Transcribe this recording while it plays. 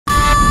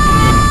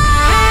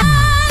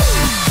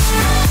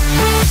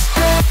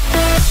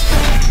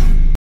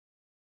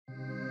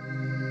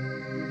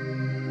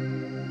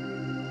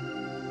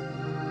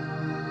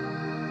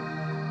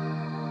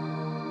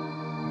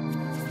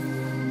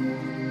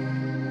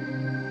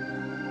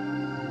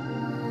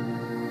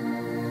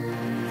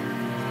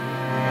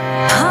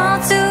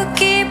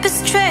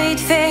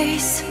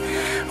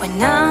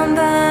And I'm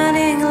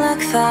burning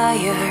like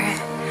fire,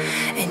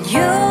 and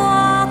you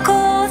walk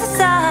all the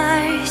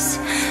sides.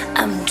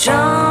 I'm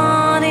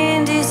drawn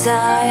in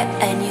desire,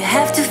 and you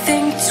have to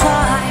think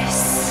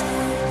twice.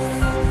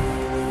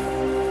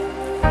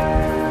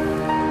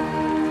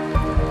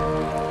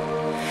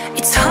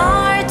 It's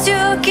hard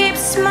to keep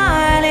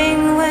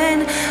smiling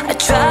when I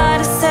try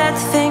to set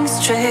things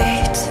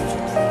straight.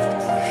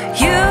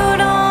 You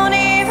don't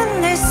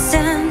even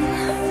listen.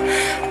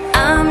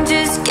 I'm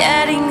just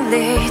getting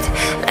late,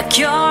 like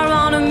you're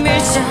on a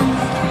mission.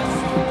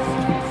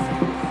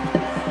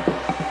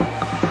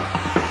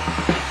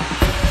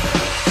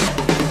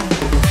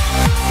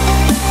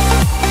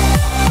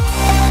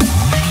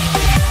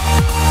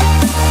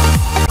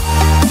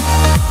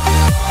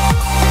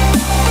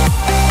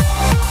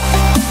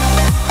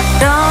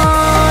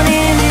 Drawn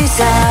in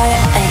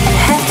desire, and you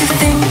have to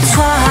think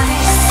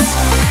twice.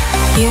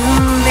 You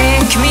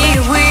make me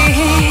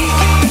weak.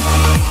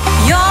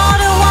 You're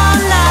the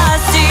one I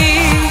see,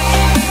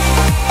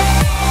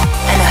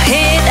 and I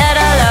hate that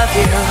I love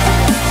you.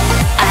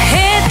 I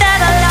hate that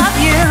I love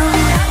you.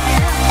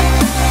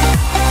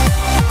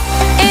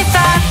 If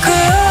I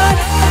could,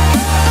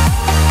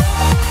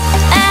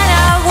 and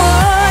I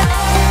would,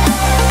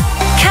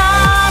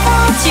 carve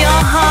out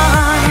your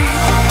heart,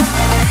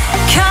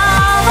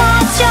 carve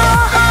out your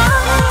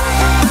heart,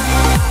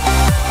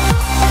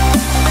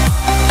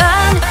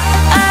 and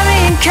I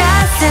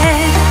reincarnate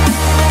it,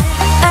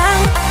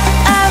 and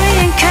I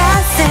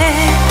reincarnate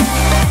it.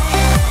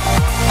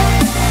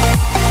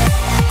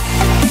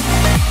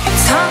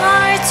 It's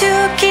hard to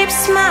keep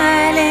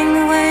smiling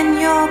when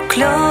you're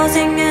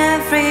closing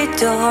every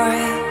door.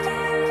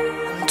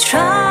 I'm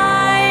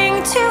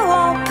trying to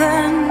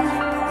open.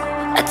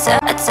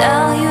 I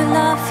tell you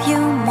love you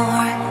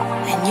more,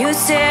 and you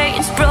say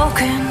it's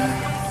broken.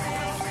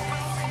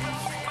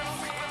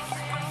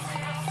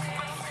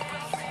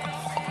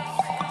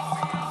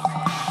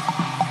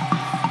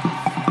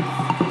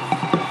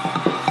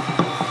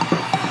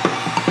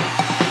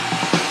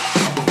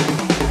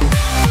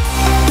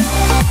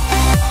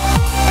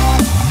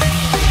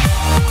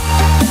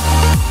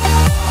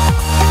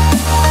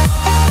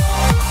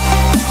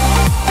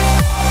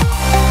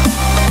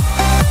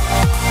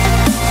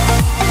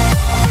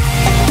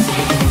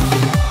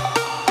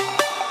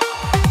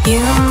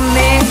 You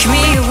make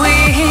me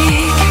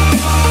weak.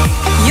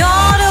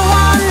 You're the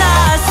one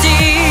I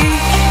see,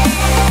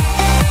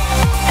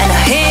 and I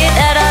hate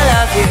that I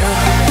love you.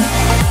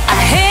 I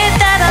hate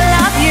that I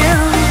love you.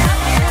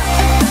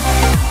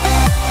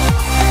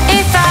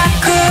 If I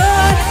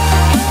could,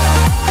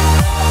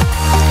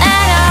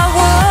 and I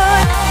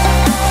would,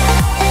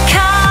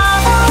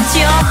 carve out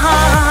your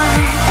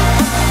heart,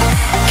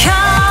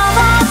 carve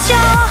out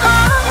your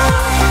heart,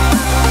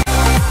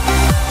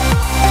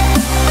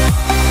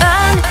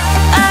 and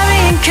I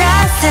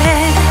reincarnate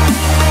it,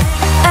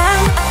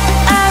 and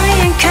I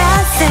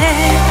reincarnate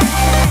it.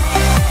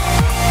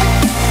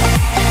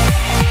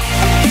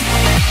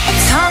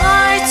 It's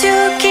hard to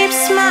keep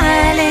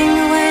smiling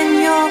when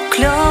you're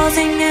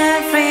closing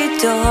every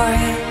door.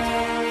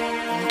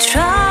 I'm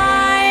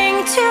trying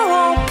to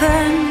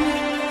open.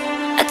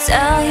 I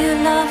tell you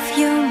love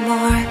you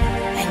more,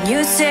 and you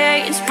say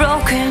it's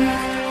broken.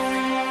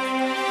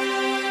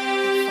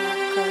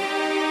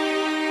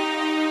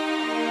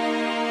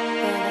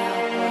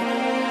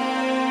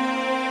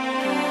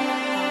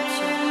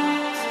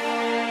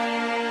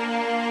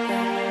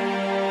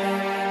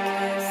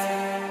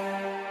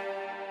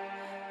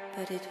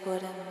 But it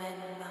wouldn't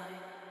mend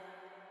mine.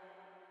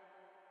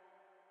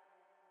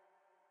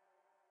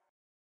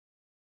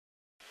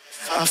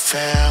 I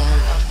fell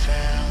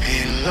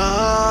and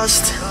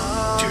lost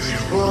to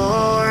the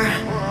war.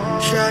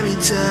 Shot me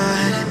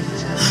dead.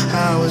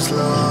 I was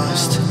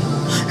lost,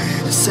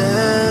 and I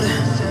said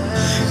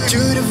to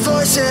the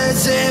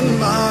voices in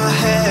my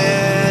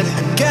head, I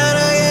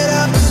gotta get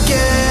up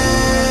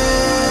again.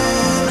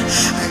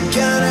 I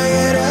gotta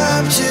get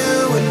up to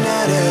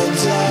another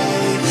day.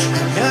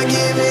 I'm not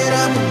giving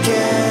up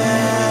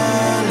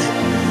again.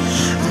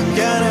 I'm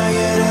gonna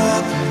get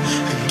up.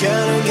 I'm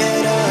gonna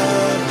get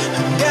up.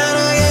 I'm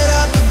gonna get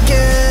up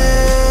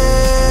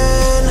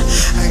again.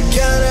 I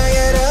gotta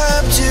get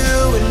up to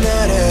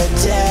another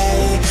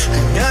day.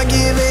 I'm not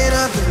giving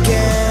up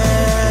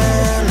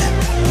again.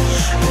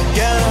 I'm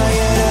gonna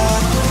get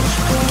up.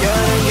 I'm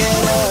gonna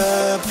get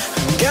up.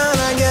 I'm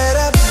gonna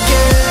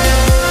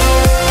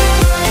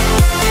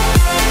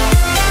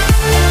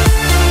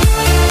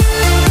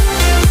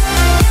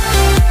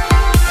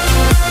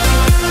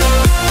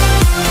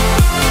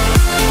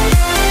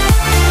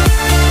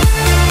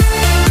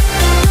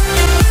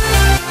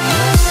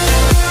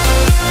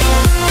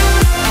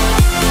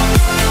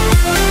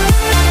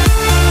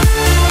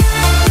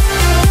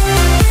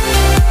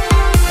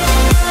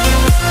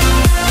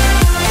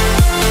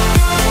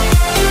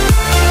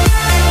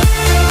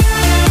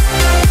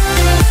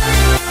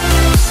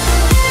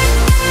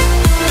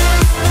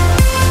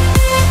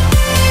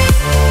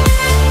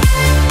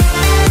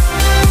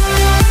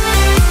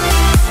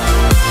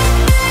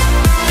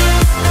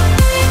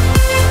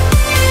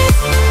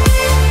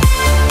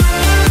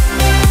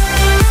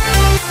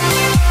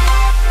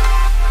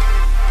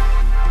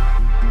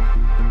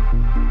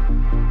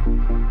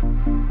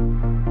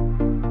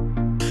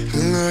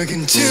Look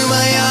into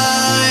my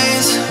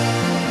eyes,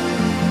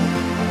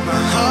 my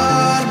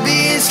heart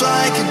beats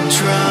like a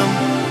drum.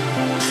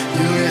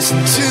 You listen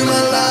to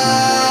my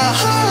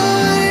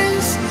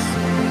lies.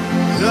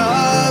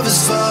 Love is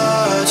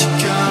far to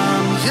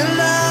come. Your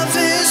love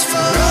is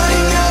far.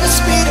 Running at the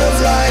speed of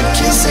light,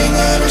 kissing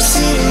under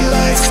city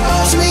lights.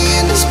 Calls me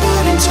in the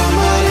spot and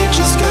time it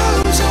just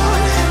goes on.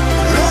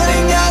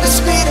 Running at the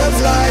speed of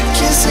light,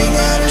 kissing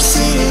under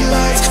city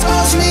lights.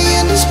 Calls me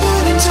in the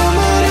spot and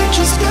time it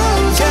just goes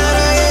on.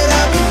 Gotta get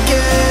up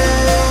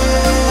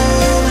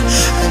again.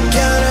 I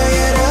gotta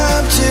get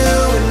up to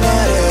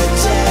another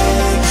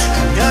day.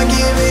 I'm not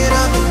giving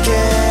up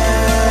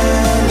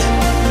again.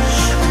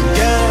 I'm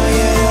gonna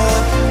get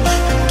up.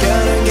 I'm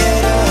gonna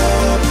get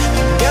up.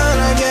 I'm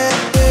gonna get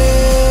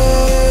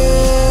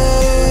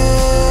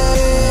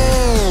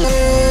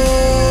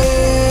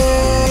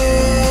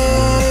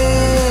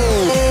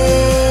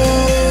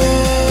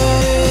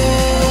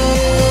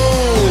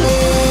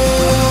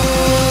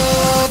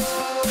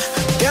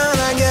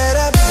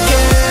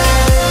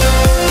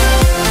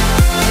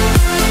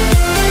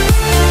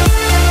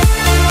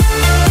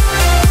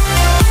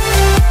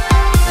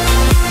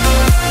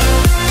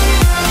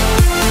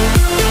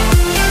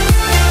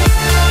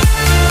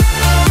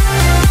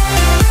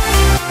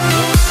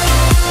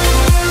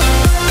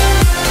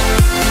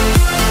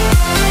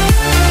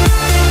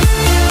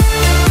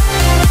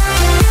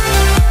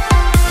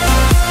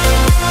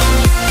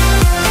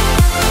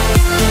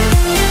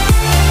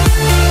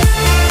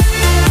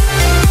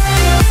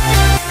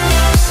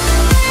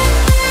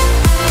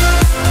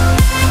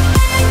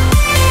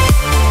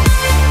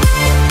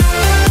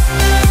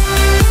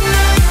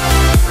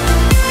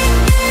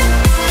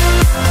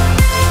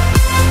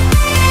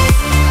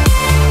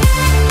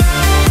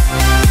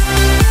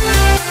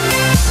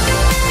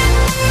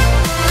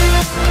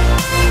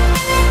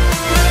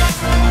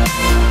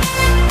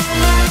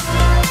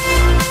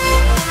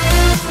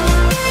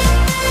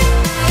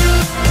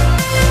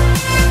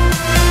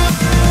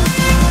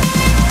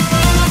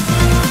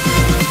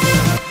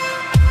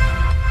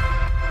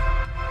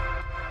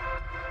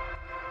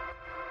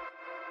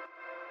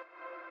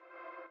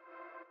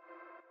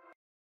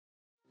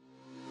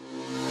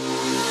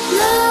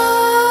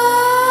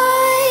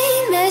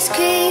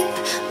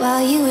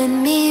while you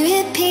and me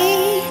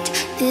repeat.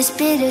 This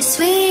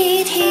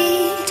bittersweet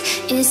heat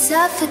is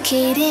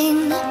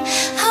suffocating.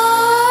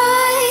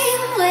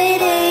 I'm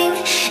waiting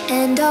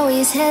and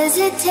always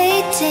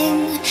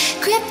hesitating.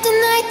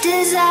 Kryptonite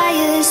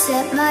desires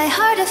set my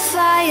heart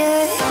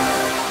afire.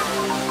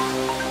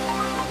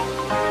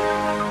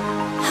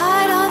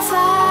 Heart on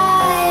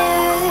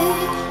fire.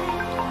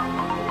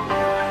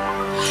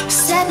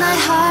 Set my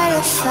heart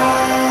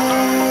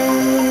afire.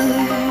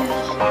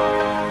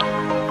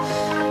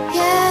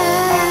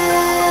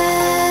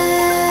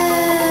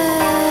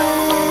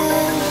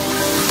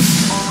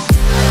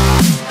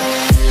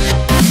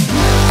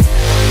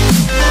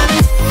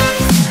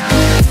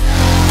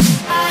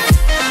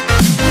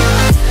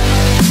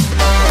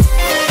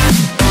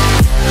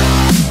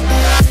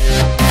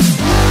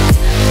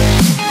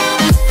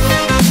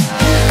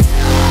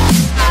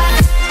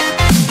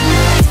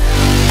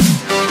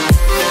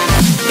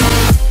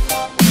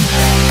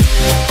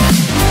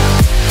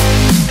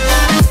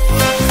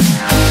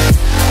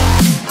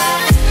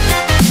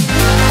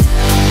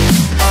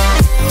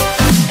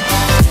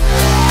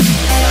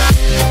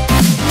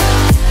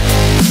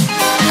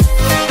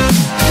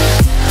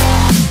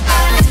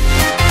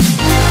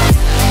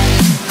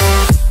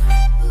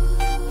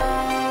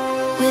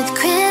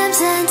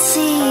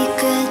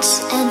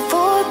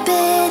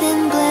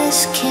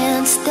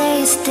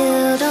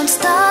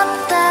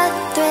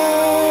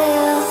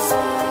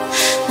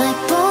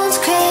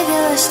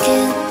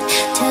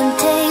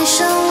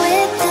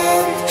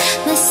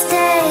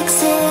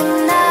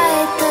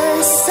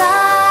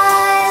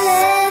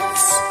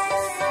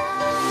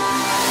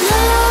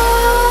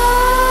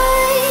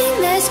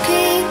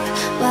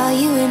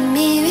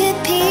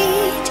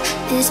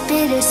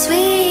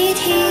 Bittersweet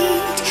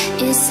heat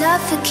is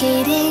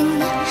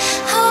suffocating.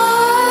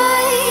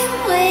 I'm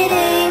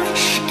waiting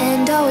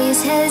and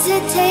always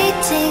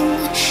hesitating.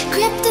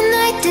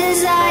 Kryptonite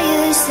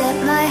desires set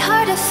my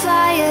heart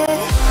afire.